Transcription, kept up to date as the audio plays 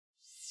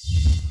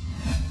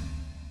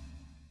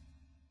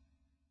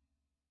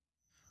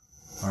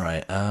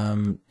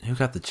Who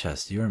got the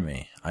chest? You or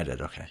me? I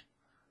did, okay.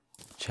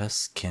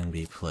 Chests can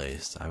be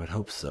placed. I would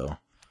hope so.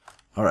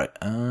 Alright,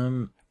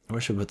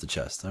 where should we put the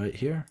chest? Right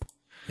here?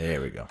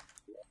 There we go.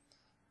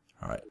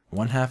 Alright,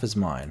 one half is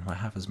mine. One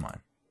half is mine.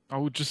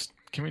 Oh,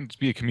 can we just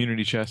be a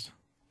community chest?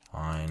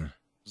 Fine.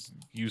 Just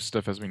use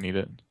stuff as we need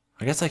it.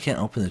 I guess I can't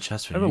open the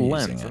chest I when have a you're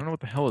lens. using I it. don't know what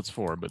the hell it's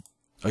for, but...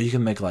 Oh, you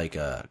can make, like,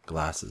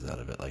 glasses out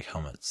of it, like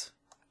helmets.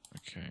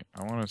 Okay,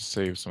 I want to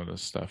save some of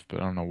this stuff, but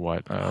I don't know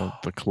what.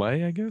 The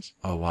clay, I guess?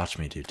 Oh, watch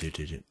me,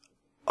 dude.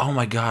 Oh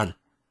my god!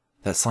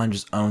 That slime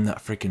just owned that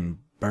freaking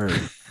bird.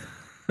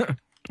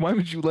 Why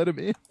would you let him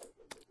in?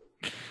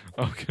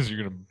 Oh, because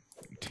you're going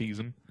to tease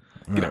him?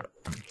 Get out.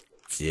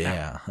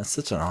 Yeah, that's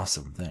such an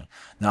awesome thing.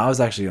 Now, I was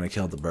actually going to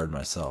kill the bird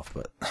myself,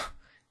 but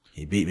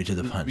he beat me to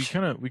the punch.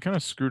 We kind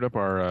of screwed up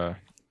our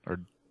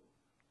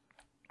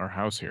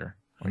house here.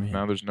 Like,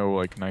 now there's no,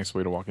 like, nice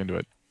way to walk into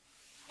it.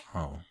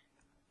 Oh.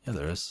 Yeah,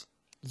 there is.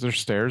 Is there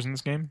stairs in this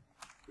game?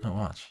 No,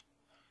 watch.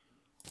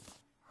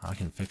 I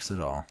can fix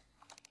it all.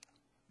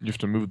 You have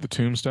to move the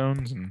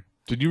tombstones and...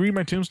 Did you read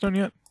my tombstone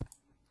yet?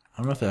 I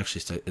don't know if it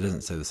actually it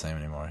doesn't say the same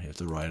anymore. You have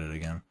to write it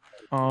again.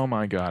 Oh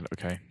my god,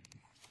 okay.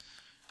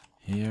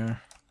 Here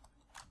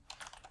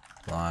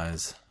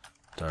lies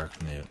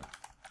Dark Newt.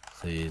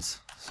 Please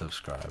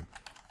subscribe.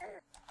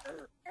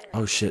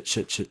 Oh shit.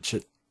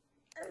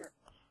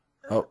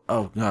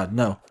 Oh god,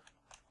 no.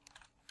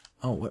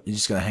 Oh, what? You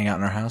just gonna hang out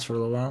in our house for a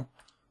little while?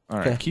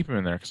 Alright, Okay. keep him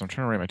in there because I'm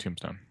trying to write my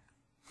tombstone.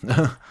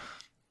 The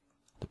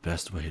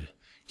best way to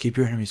keep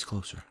your enemies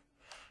closer.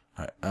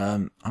 Alright,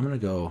 I'm gonna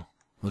go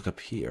look up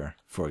here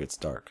before it gets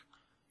dark.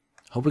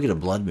 Hope we get a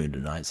blood moon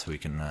tonight so we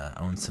can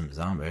own some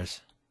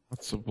zombies.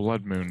 What's a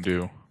blood moon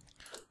do?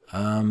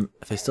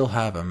 If they still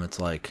have them, it's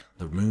like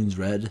the moon's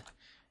red,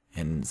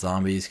 and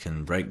zombies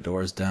can break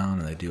doors down,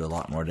 and they do a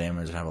lot more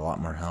damage and have a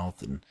lot more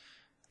health, and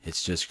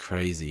it's just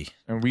crazy.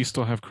 And we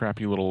still have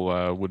crappy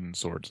little wooden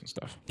swords and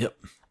stuff. Yep.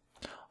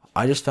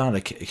 I just found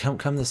a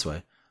come this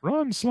way.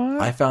 Run, slime!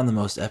 I found the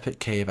most epic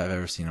cave I've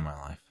ever seen in my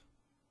life.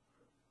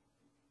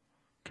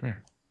 Come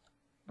here.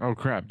 Oh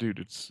crap, dude,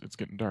 it's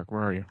getting dark.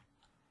 Where are you?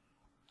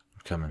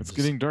 I'm coming. It's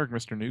getting dark,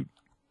 Mr. Newt.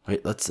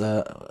 Wait, let's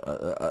let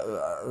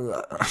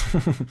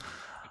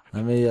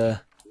me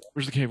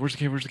Where's the cave? Where's the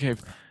cave? Where's the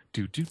cave?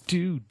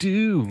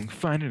 Do.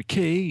 Finding a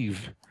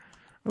cave.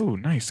 Oh,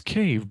 nice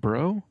cave,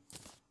 bro.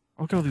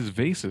 Look at all these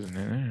vases in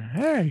there.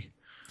 Hey!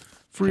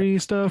 Free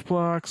stuff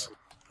blocks.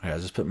 Okay, I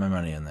just put my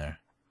money in there.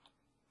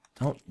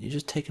 Don't you're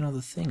just taking all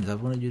the things. I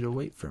wanted you to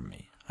wait for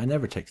me. I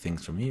never take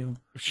things from you.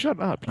 Shut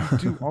up. You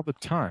do all the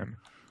time.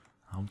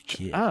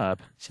 Okay. Shut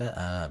up. Shut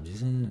up.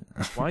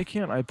 Why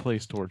can't I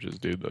place torches,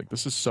 dude? Like,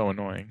 this is so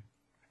annoying.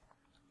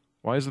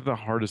 Why is it the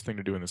hardest thing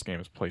to do in this game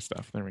is play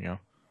stuff? There we go.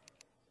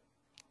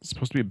 It's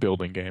supposed to be a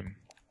building game.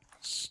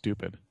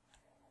 Stupid.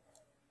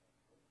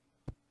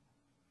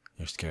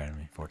 You're scaring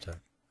me, Forte.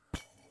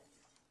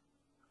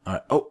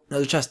 Alright. Oh,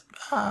 another chest.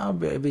 Ah,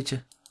 I beat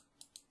you.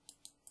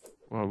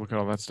 Whoa, look at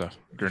all that stuff.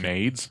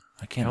 Grenades?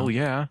 I can't. Hell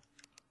yeah.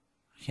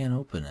 I can't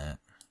open it.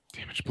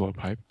 Damaged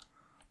blowpipe.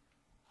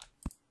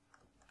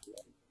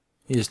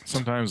 You just.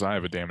 Sometimes I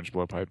have a damaged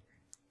blowpipe.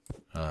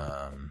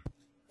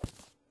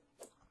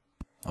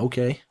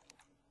 Okay.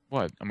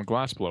 What? I'm a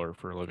glass blower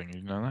for a living.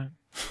 You know that?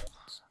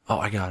 Oh,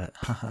 I got it.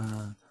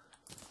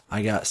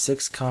 I got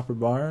 6 copper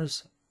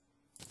bars,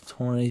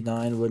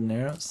 29 wooden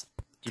arrows.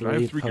 Dude, I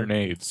have 3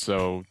 grenades,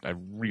 so I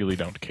really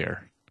don't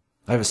care.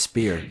 I have a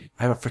spear.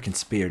 I have a freaking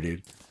spear,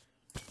 dude.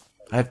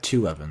 I have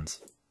 2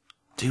 weapons.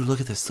 Dude,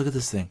 look at this. Look at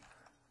this thing.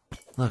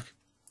 Look.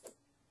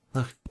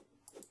 Look.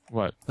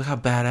 What? Look how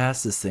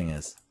badass this thing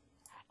is.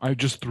 I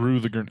just threw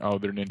the oh,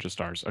 they're ninja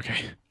stars.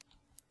 Okay.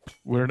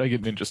 Where did I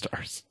get ninja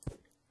stars?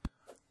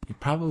 You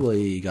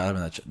probably got them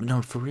in that.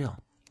 No, for real.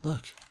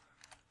 Look.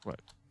 What?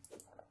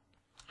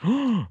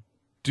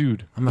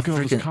 Dude, I'm look at all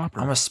this copper.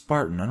 I'm a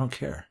Spartan. I don't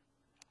care.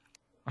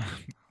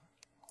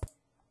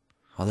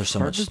 Oh, there's so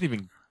Spartan much. doesn't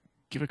even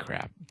give a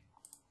crap.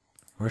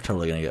 We're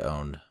totally gonna get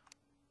owned.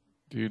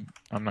 Dude,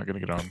 I'm not gonna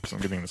get owned because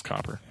I'm getting this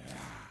copper.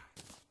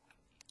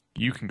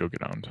 You can go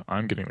get owned.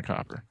 I'm getting the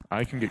copper.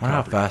 I can get Wonder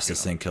how copper. fast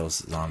this thing kills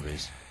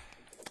zombies.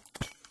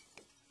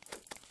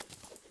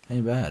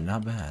 Ain't bad.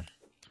 Not bad.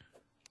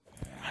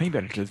 Honey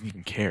Badger doesn't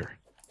even care.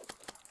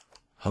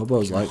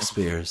 Hobos like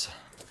spears.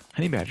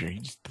 Honey Badger, he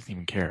just doesn't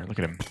even care. Look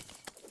at him.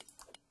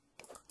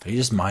 Are you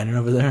just mining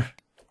over there?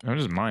 I'm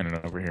just mining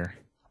over here.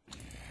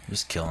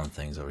 Just killing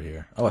things over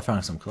here. Oh, I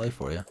found some clay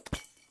for you.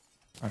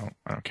 I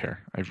don't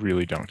care. I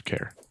really don't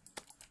care.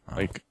 Oh.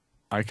 Like,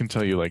 I can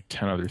tell you like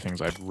 10 other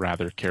things I'd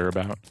rather care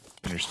about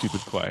than your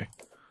stupid clay.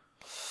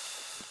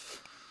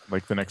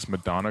 Like the next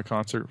Madonna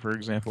concert, for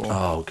example.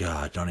 Oh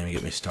god, don't even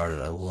get me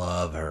started. I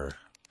love her.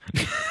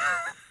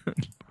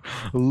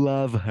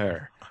 Love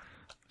her.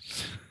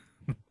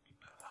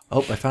 Oh,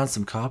 I found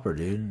some copper,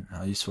 dude.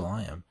 How useful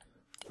I am.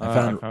 I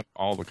found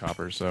all the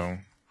copper, so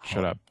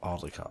shut up. All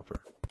the copper.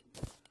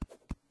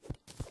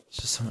 It's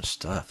just so much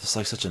stuff. It's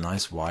like such a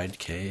nice wide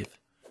cave.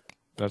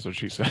 That's what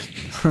she said.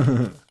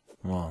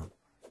 Well,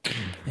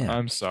 yeah.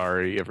 I'm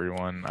sorry,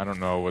 everyone. I don't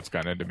know what's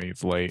gotten into me.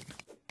 It's late.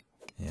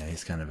 Yeah,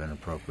 he's kind of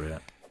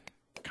inappropriate.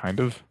 Kind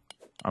of.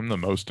 I'm the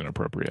most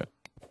inappropriate.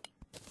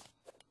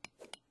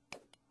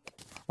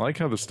 I like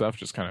how the stuff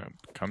just kind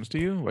of comes to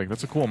you. Like,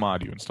 that's a cool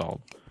mod you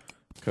installed.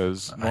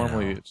 Because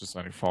normally it just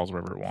like falls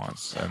wherever it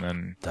wants, and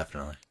then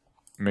Definitely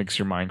makes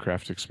your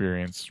Minecraft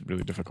experience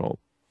really difficult.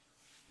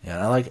 Yeah,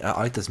 I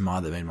like this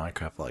mod that made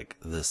Minecraft like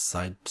this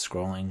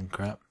side-scrolling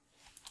crap.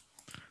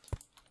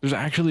 There's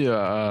actually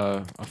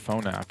a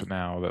phone app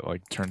now that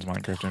like turns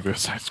Minecraft into a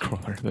side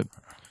scroller. That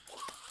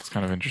it's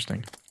kind of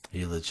interesting. Are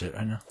you legit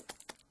right now?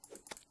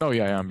 Oh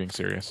yeah, I'm being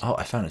serious. Oh,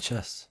 I found a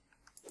chest.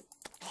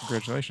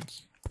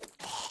 Congratulations.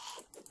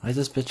 Light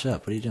this bitch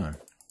up. What are you doing?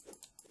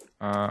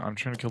 I'm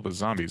trying to kill the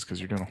zombies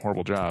because you're doing a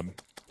horrible job.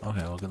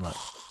 Okay, well, good luck.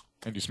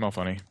 And you smell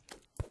funny.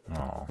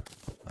 Oh,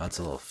 that's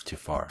a little too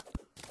far.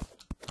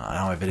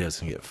 Now my video's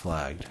gonna get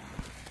flagged.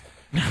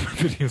 My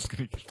video's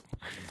gonna get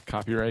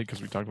copyright because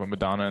we talked about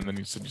Madonna and then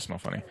you said you smell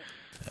funny.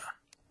 Yeah.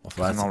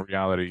 Well, in all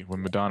reality,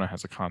 when Madonna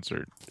has a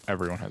concert,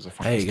 everyone has a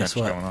funny Hey, guess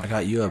what? going on. I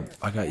got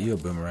you a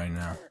boomerang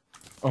now.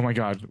 Oh my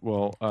god.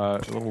 Well, a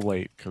little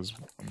late because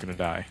I'm gonna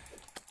die.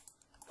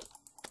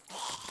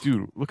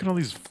 Dude, look at all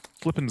these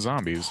flipping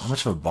zombies. How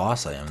much of a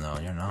boss I am, though.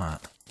 You're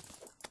not.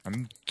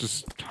 I'm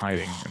just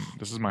hiding, and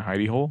this is my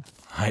hidey hole.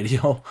 Hidey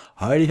ho,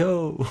 hidey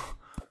ho.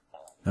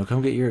 No,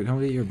 come get your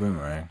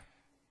boomerang.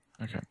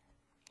 Okay.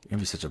 You're gonna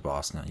be such a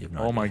boss now. You have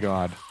no Oh idea. my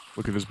god.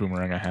 Look at this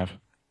boomerang I have.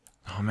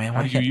 Oh man,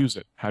 How why do you use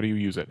it? How do you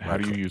use it? How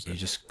do you use You it?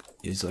 just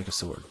use it like a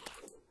sword.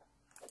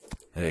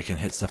 And it can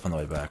hit stuff on the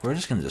way back. We're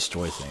just gonna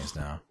destroy things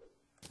now.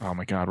 Oh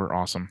my god, we're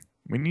awesome.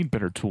 We need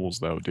better tools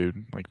though,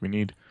 dude. Like I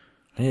need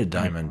a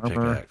diamond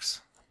armor.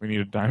 pickaxe. We need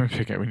a diamond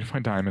pickaxe. We need to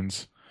find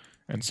diamonds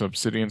and some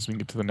obsidian so we can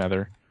get to the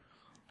nether.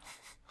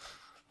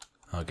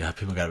 Oh god,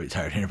 people gotta be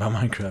tired of hearing about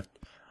Minecraft.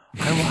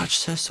 I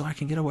watched this so I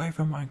can get away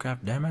from Minecraft,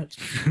 damn it.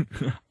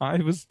 I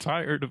was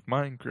tired of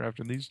Minecraft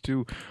and these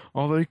two,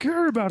 all they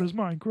care about is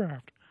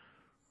Minecraft.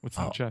 What's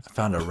in the chest? I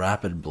found a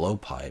rapid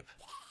blowpipe.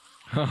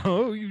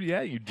 Oh,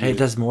 yeah, you did. Hey, it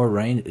does more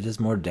range. It does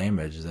more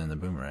damage than the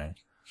boomerang.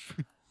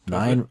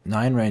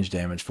 Nine range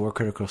damage, 4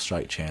 critical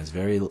strike chance,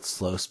 very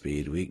slow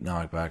speed, weak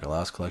knockback,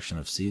 allows collection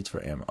of seeds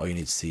for ammo. Oh, you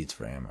need seeds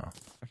for ammo.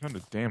 I found a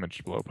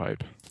damaged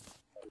blowpipe.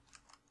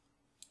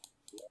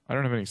 I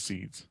don't have any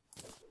seeds.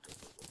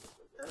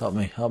 Help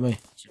me, help me.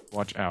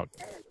 Watch out.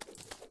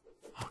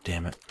 Oh,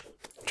 damn it.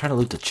 I'm trying to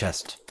loot the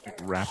chest.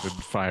 Rapid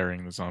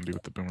firing the zombie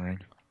with the boomerang.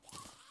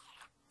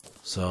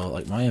 So,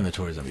 like, my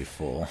inventory's gonna be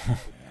full.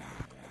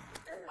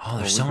 Oh,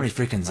 there's so many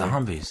freaking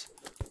zombies.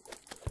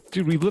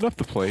 Dude, we lit up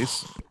the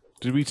place.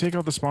 Did we take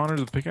out the spawners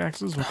with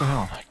pickaxes? What the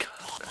hell? Oh my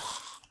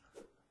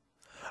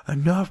god.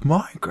 Enough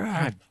Minecraft.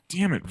 God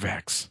damn it,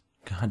 Vex.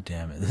 God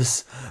damn it.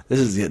 This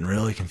is getting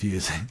really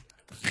confusing.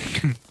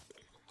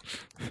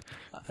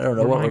 I don't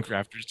know We're what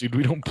Minecrafters, dude.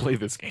 We don't play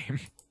this game.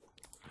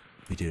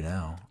 we do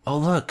now. Oh,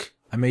 look.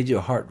 I made you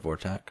a heart,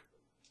 Vortak.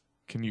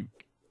 Can you,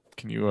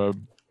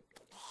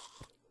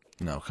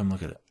 No, come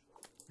look at it.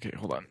 okay,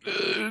 hold on.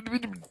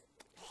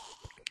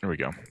 There we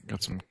go.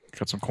 Got some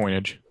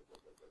coinage.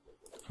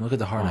 Look at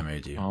the heart I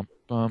made you.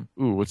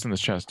 Ooh, what's in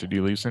this chest? Did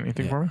you leave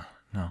anything for me?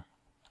 No.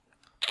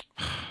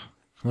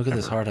 Look at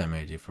this heart I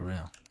made you, for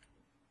real.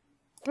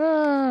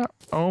 Ah,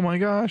 oh my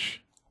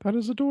gosh. That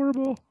is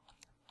adorable.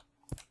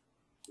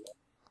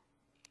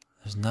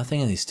 There's nothing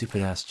in these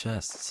stupid ass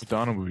chests.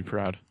 Madonna would be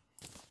proud.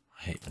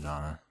 I hate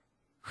Madonna.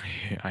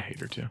 I hate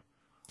her too.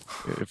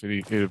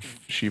 If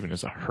she even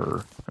is a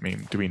her. I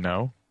mean, do we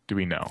know? Do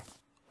we know?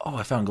 Oh,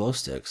 I found glow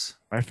sticks.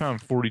 I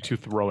found 42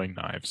 throwing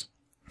knives.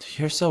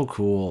 You're so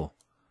cool.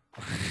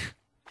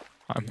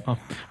 I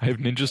have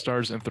ninja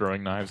stars and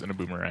throwing knives and a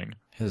boomerang.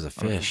 Here's a I'm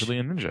fish. officially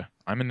a ninja.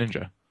 I'm a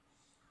ninja.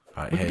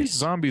 Alright, Look at hey. these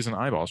zombies and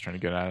eyeballs trying to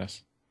get at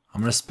us.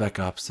 I'm gonna spec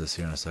ops this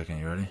here in a second.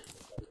 You ready?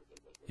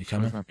 You What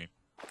coming? does that mean?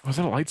 Oh, is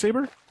that a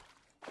lightsaber?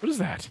 What is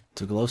that?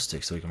 It's a glow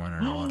stick so we can mine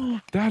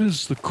underwater. That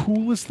is the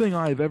coolest thing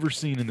I've ever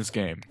seen in this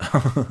game.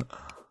 I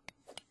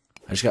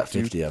just got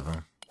 50 of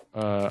them.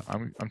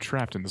 I'm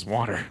trapped in this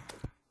water.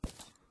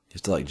 You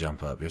have to like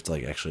jump up. You have to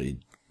like actually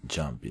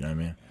jump. You know what I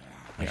mean?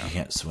 Like Yeah. you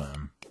can't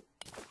swim.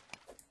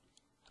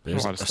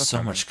 There's a lot of There's stuff so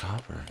down much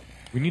copper.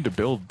 We need to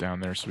build down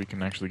there so we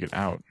can actually get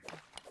out.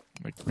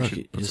 Like we Look, should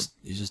you put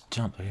just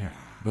jump right here.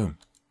 Boom.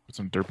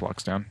 some dirt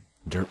blocks down.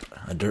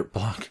 A dirt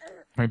block.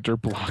 My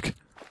dirt block.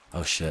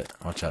 Oh shit!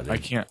 Watch out, dude. I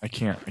can't.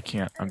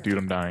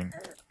 I'm dying.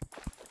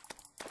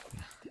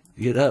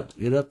 Get up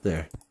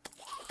there.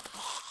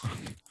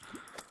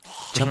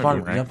 my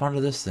boomerang? Jump onto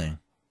this thing.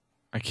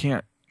 I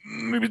can't.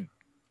 Maybe.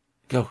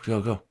 Go.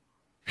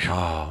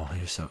 Oh,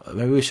 you're so.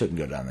 Maybe we shouldn't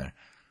go down there.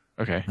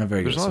 Okay. Not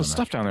very There's good a lot of swimmer.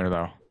 stuff down there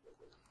though.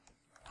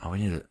 Oh, we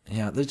need it.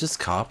 Yeah, there's just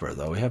copper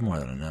though. We have more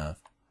than enough.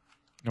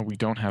 No, we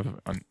don't have.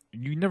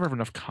 You never have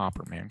enough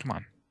copper, man. Come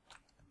on.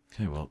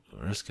 Okay, well,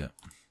 risk it.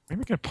 Maybe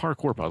make a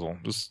parkour puzzle.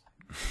 Just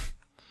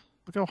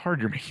look how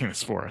hard you're making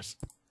this for us.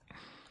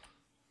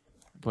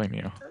 Blame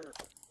you.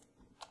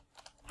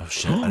 Oh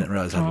shit! I didn't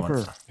realize I had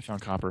one. I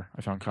found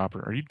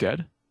copper. Are you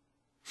dead?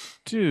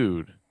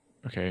 Dude.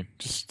 Okay,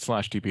 just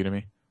slash TP to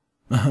me.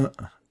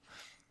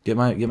 Get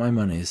my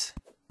monies.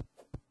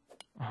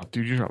 Oh,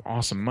 dude, you have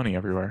awesome money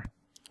everywhere.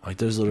 Like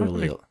there's Can I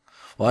literally. make-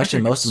 Well, I actually,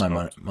 can get most of my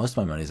smoked.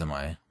 money's in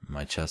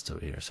my chest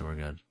over here, so we're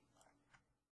good.